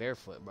leaving, like,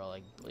 barefoot, bro?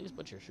 Like, please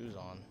put your shoes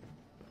on.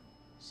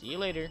 See you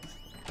later.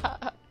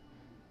 Alright.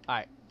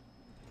 Hide.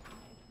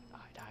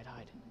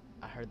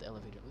 I heard the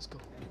elevator. Let's go.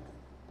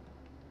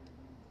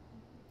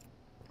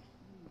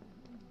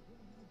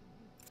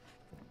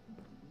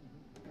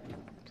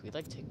 Can we,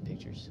 like, take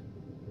pictures?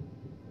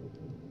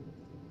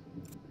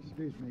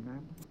 Excuse me,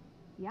 ma'am.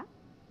 Yeah?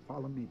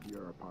 Follow me to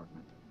your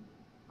apartment.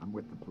 I'm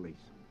with the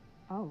police.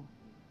 Oh.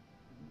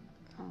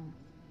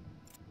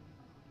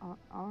 All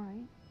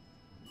right.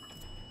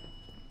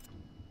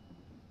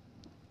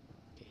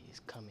 Okay,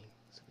 he's coming,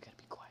 so we gotta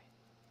be quiet.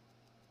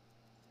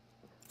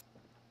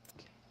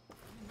 Okay.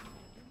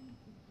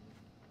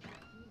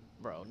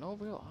 Bro, no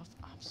real off.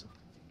 I'm so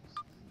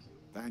confused.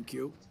 Thank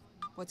you.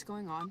 What's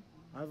going on?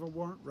 I have a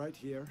warrant right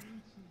here.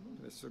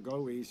 This will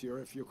go easier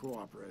if you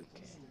cooperate.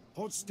 Okay.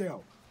 Hold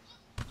still.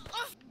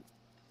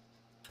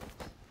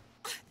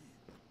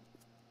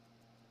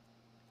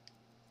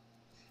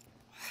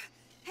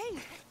 Hey,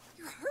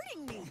 you're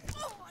hurting me.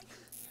 Oh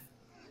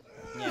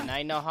my. Yeah, now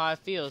you know how it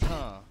feels,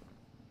 huh?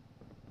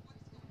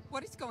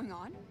 What is going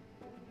on?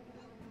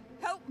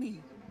 Help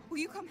me. Will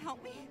you come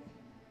help me?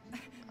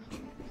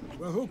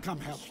 Well, who come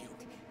help you?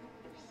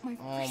 My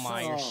Oh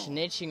my, you're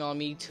snitching on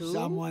me too?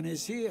 Someone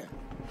is here.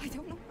 I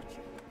don't know what you...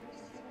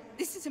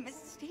 This is a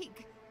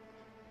mistake.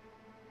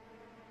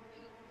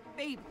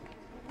 Babe,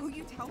 will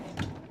you tell me?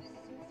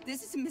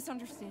 This is a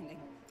misunderstanding.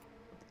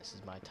 This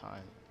is my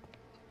time.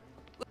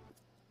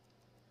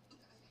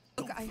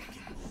 Look,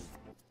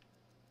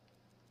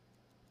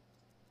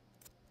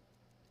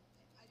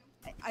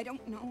 I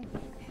don't know.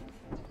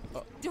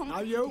 Don't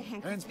Now you,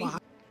 handcuff hands me.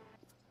 behind.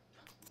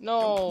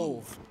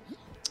 No!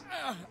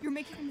 You're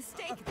making a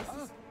mistake. This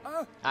is...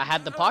 I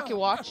had the pocket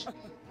watch,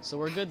 so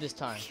we're good this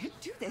time. Can't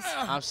do this.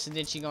 I'm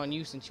snitching on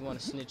you since you want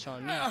to snitch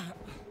on me.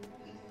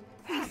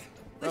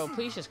 Bro,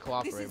 please just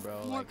cooperate, is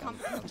bro. more Like, I'm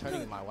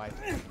turning to my wife.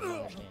 You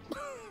don't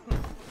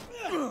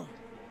understand.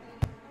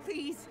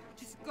 Please,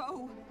 just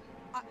go.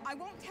 I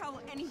won't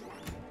tell anyone.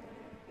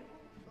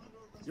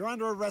 You're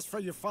under arrest for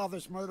your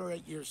father's murder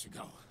 8 years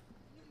ago.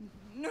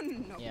 No.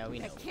 Yeah, we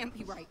know. That can't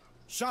be right.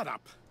 Shut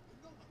up.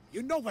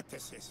 You know what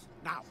this is.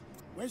 Now,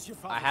 where's your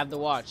father? I have the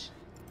watch.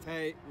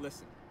 Hey,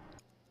 listen.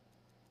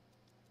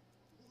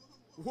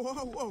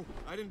 Whoa.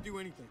 I didn't do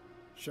anything.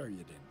 Sure you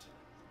didn't.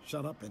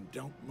 Shut up and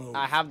don't move.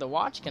 I have the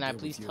watch. Can I I'll deal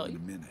please with tell in you?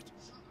 a minute.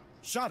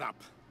 Shut up.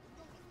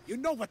 You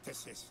know what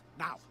this is.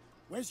 Now,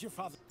 where's your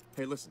father?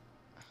 Hey, listen.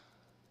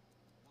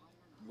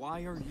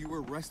 Why are you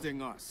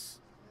arresting us?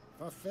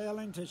 For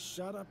failing to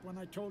shut up when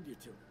I told you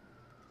to.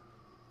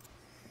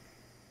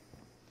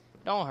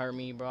 Don't hurt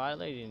me, bro. I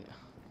let you...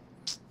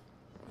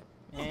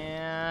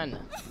 Man.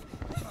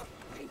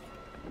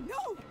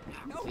 No!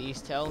 No!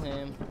 Please tell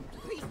him.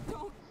 Please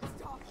don't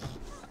stop!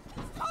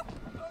 Stop!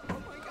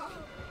 Oh my god!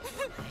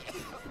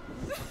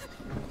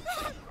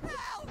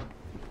 Help!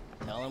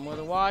 Tell him where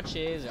the watch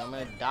is, or I'm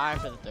gonna die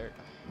for the third.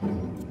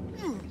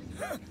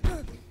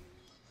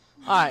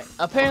 Alright,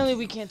 apparently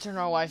we can't turn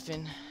our wife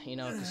in, you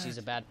know, because she's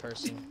a bad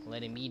person,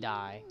 letting me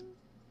die.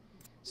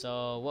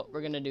 So what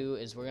we're gonna do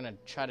is we're gonna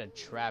try to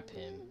trap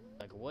him.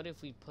 Like, what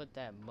if we put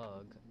that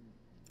mug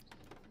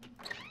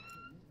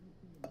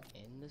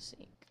in the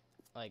sink?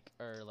 Like,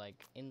 or like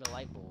in the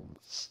light bulb,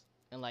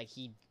 and like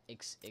he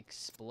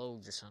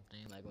explodes or something,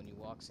 like when he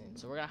walks in.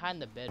 So we're gonna hide in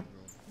the bedroom.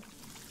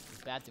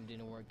 The bathroom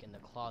didn't work, and the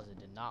closet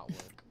did not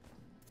work.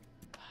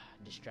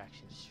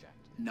 Distraction.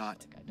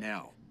 Not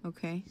now.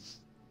 Okay.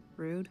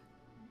 Rude.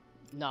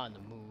 Not in the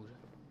mood,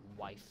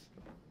 wife.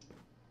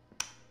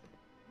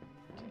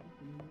 Okay.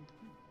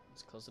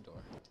 Let's close the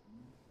door.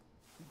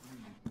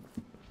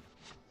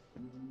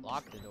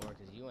 Lock the door,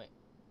 cause you ain't.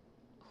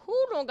 Who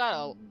don't got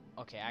a?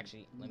 Okay,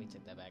 actually, let me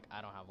take that back.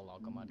 I don't have a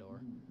lock on my door.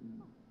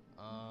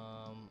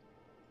 I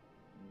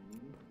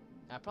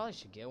probably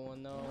should get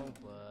one though,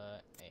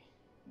 but hey.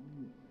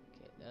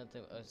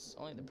 Okay, it's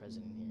only the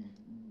president here.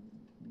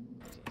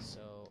 Okay,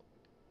 so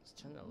let's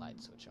turn the light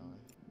switch on.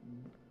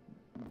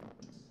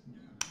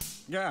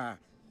 Yeah.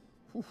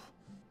 What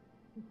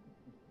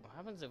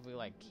happens if we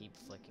like keep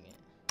flicking it?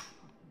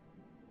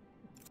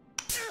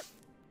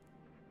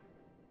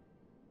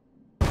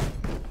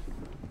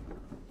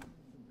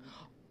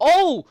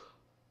 Oh!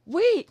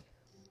 Wait!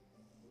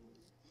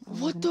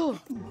 What the?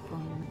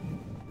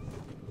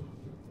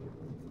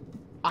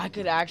 I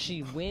could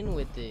actually win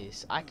with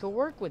this. I could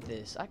work with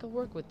this.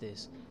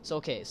 So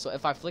okay, so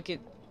if I flick it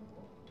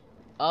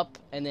up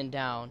and then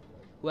down,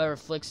 whoever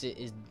flicks it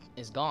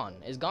is gone.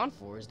 It's done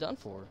for.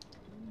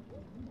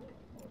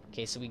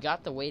 Okay, so we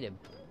got the way to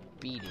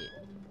beat it,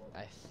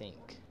 I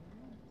think.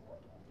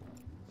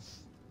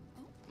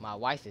 My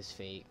wife is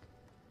fake.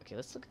 Okay,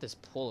 let's look at this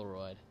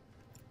Polaroid.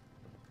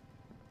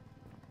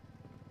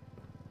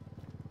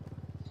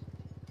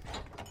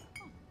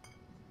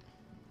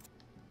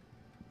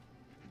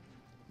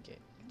 Okay,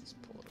 this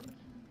Polaroid.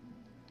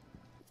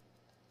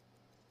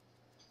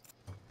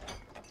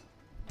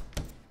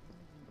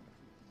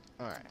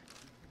 Alright.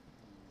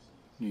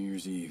 New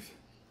Year's Eve.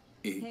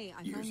 8 Hey,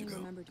 I years finally ago.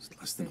 remembered to It's put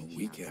less the than a fish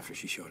week outside. after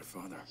she showed her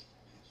father.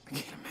 I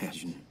can't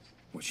imagine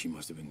what she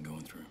must have been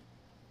going through.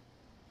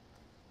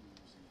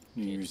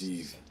 New Year's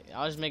Eve.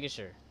 I was just making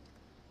sure.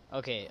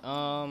 Okay,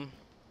 I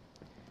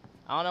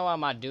don't know why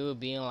my dude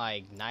being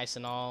like nice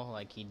and all,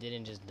 like he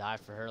didn't just die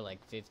for her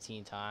like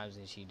 15 times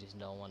and she just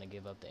don't want to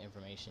give up the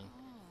information.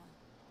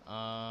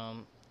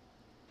 Alright,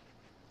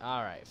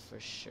 for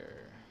sure.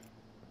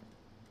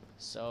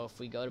 So if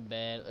we go to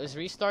bed, let's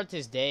restart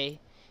this day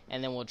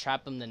and then we'll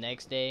trap him the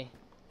next day.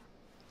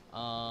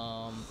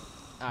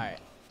 Alright.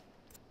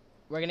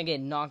 We're gonna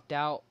get knocked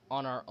out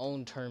on our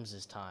own terms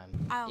this time.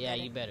 Yeah,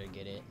 you better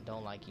get it.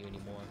 Don't like you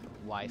anymore.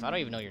 Wife. I don't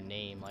even know your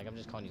name. Like, I'm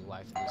just calling you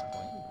wife at this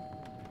point.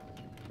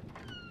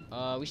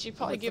 We should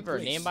probably give her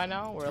a name by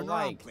now. We're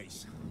like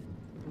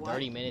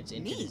 30 minutes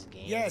into this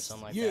game or Yes,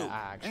 something like you. that.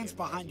 I actually Hands have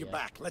no behind your idea.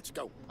 back. Let's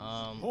go.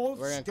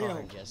 We're gonna call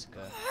her still.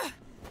 Jessica.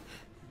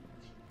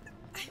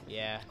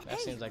 Yeah, that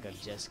seems like a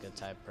Jessica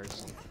type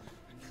person.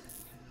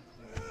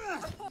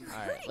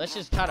 Alright, let's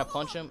just try to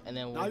punch him and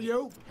then Now we'll...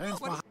 you. Hands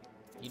behind.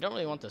 You don't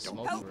really want the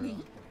smoke for real.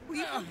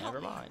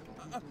 Never mind.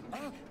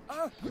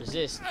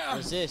 Resist.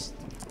 I don't know.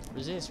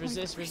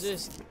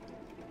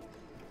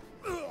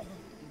 I'm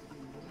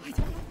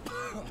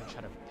gonna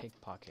try to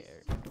pickpocket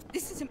her.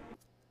 This isn't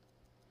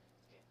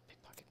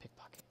Okay,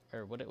 pickpocket.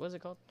 Or what was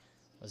it called?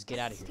 Let's get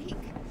out of here. steak.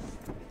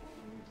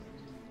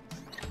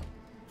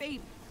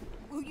 Babe,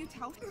 will you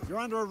tell him? You're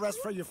under arrest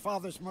for your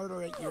father's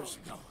murder 8 years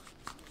ago.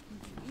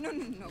 No.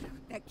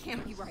 That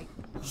can't be right.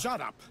 Shut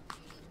up.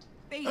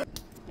 Babe,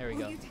 There we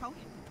will go. you tell him?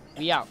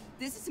 We out.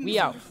 This is a We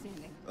out.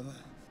 misunderstanding.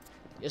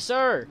 Yes,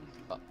 sir.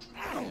 Oh,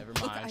 never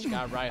Look, mind. She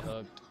got right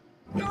hooked.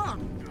 My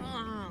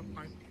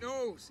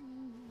nose.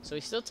 So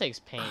he still takes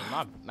pain.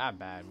 My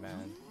bad,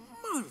 man.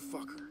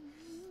 Motherfucker.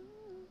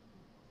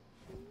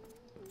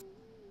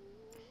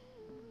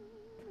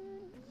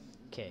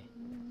 Okay,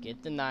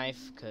 get the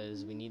knife,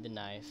 cause we need the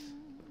knife.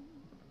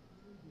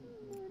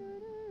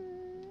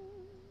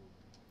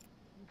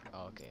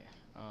 Okay.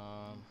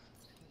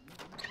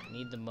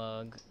 Need the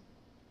mug,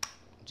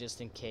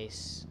 just in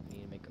case we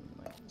need to make him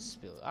like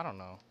spill. I don't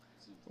know.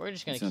 We're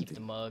just gonna It's keep empty.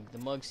 the mug. The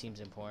mug seems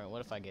important.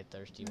 What if I get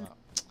thirsty?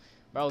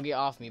 Bro, get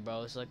off me,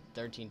 bro. It's like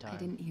 13 times. I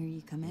didn't hear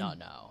you come in. No.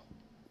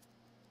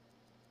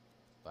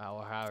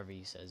 Or however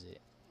he says it.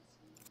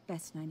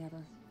 Best night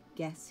ever.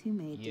 Guess who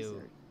made You.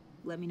 dessert?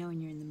 Let me know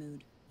when you're in the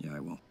mood. Yeah, I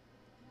will.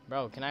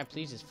 Bro, can I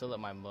please just fill up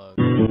my mug?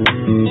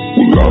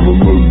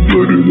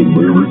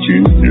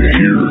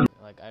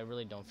 Like, I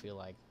really don't feel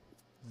like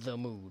the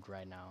mood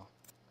right now.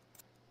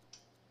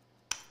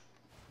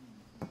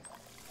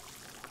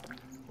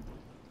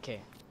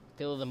 Okay,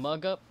 fill the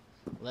mug up.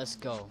 Let's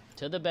go.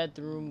 To the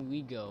bedroom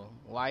we go.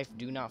 Wife,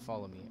 do not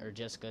follow me. Or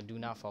Jessica, do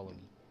not follow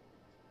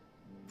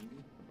me.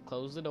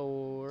 Close the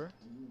door.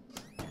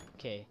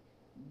 Okay.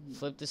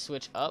 Flip the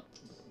switch up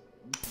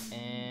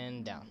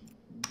and down.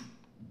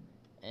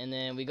 And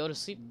then we go to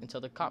sleep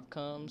until the cop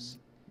comes,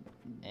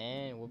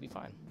 and we'll be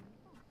fine.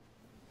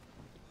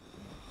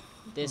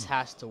 This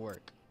has to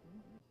work.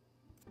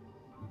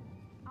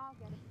 I'll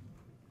get it.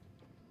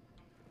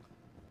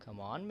 Come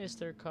on,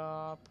 Mr.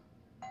 Cop.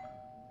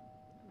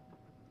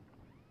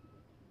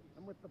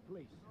 I'm with the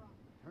police.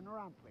 Turn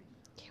around, please.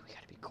 Okay, we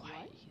gotta be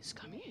quiet. He's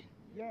coming in.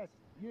 Yes,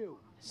 you.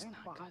 This is Hands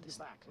not behind good, this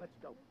your is back. not good. Let's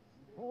go.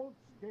 Hold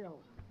still.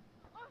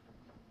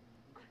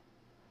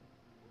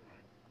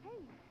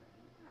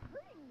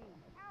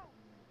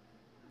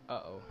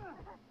 Uh-oh.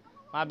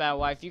 My bad,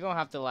 wife. You're gonna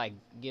have to, like,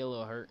 get a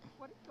little hurt.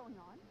 What is going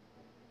on?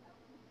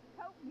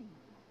 Help me.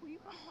 Will you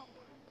come help me?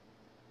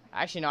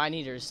 Actually, no, I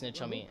need her to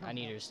snitch on me. I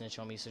need her to snitch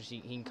on me so he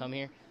can come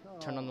here.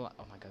 Turn on the light.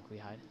 Oh my god, can we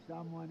hide?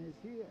 Someone is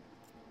here.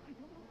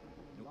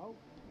 Hello?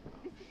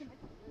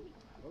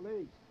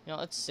 Police, You know,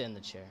 let's sit in the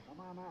chair.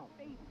 come on out.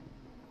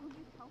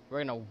 We're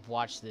gonna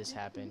watch this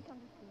happen.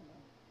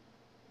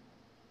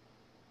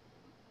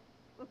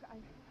 Look,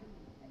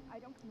 I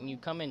don't When you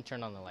come in,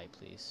 turn on the light,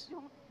 please.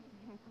 Don't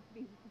handcuff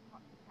me. We can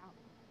talk this out.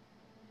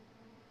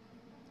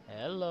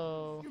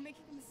 Hello. You're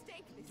making a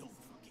mistake. This is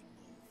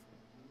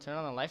Turn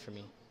on the light for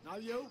me. Now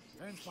you,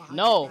 hands behind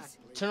No! your back,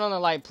 please. Turn on the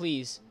light,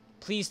 please.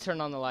 Please turn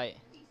on the light.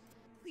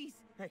 please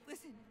Hey,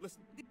 listen.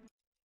 listen.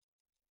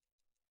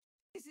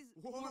 This is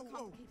Whoa, more whoa, whoa.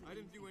 complicated. I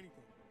didn't do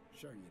anything.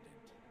 Sure you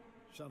didn't.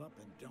 Shut up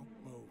and don't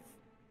move.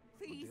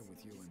 Please, deal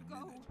with you just in a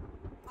go. minute.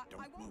 I Don't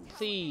won't move. tell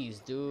Please,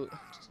 dude.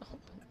 Just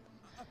open.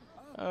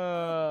 I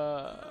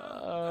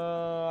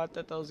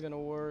thought that was gonna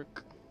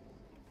work.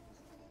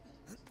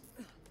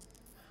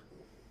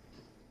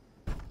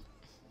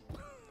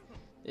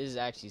 This is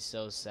actually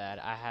so sad.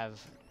 I have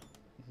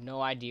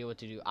no idea what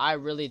to do. I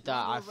really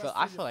thought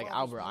I feel like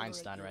Albert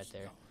Einstein right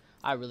there.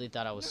 I really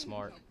thought I was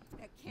smart,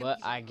 That can't but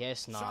be. I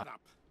guess Shut not. up.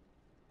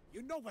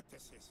 You know what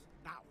this is.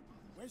 Now,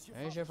 where's your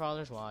There's your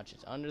father's watch.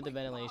 It's under the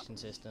ventilation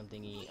system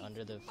thingy,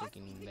 under the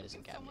freaking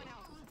medicine cabinet.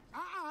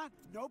 Uh-uh.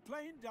 No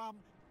playing dumb.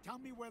 Tell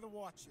me where the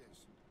watch is.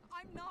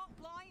 I'm not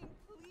lying.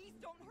 Please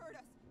don't hurt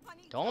us,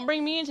 honey. Don't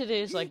bring me into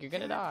this like you're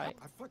gonna Can't. die.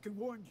 I fucking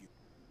warned you.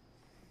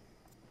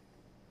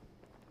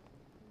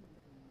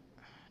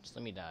 Just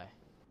let me die.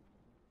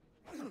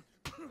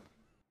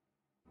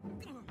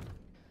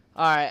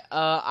 Alright,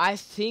 I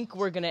think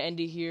we're gonna end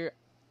it here.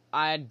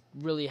 I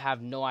really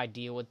have no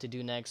idea what to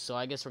do next, so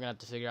I guess we're gonna have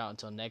to figure out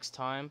until next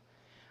time.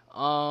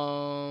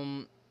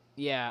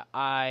 Yeah,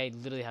 I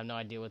literally have no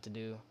idea what to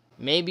do.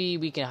 Maybe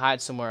we can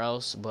hide somewhere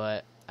else,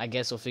 but I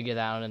guess we'll figure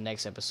that out in the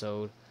next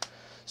episode.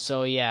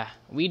 So yeah,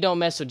 we don't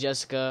mess with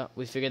Jessica.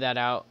 We figured that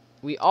out.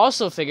 We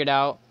also figured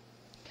out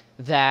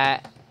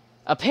that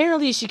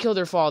apparently she killed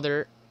her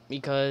father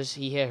because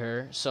he hit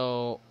her,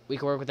 so we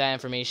can work with that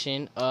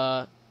information.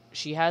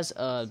 She has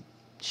a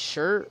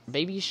shirt,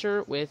 baby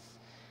shirt with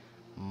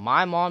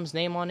my mom's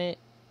name on it,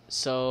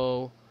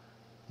 so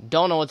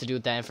don't know what to do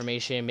with that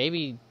information.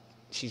 Maybe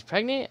she's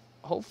pregnant,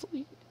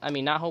 hopefully. I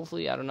mean, not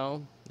hopefully, I don't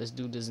know. This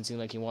dude doesn't seem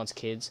like he wants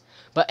kids.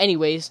 But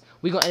anyways,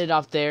 we're gonna end it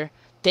off there.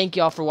 Thank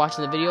y'all for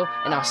watching the video,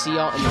 and I'll see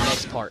y'all in the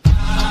next part.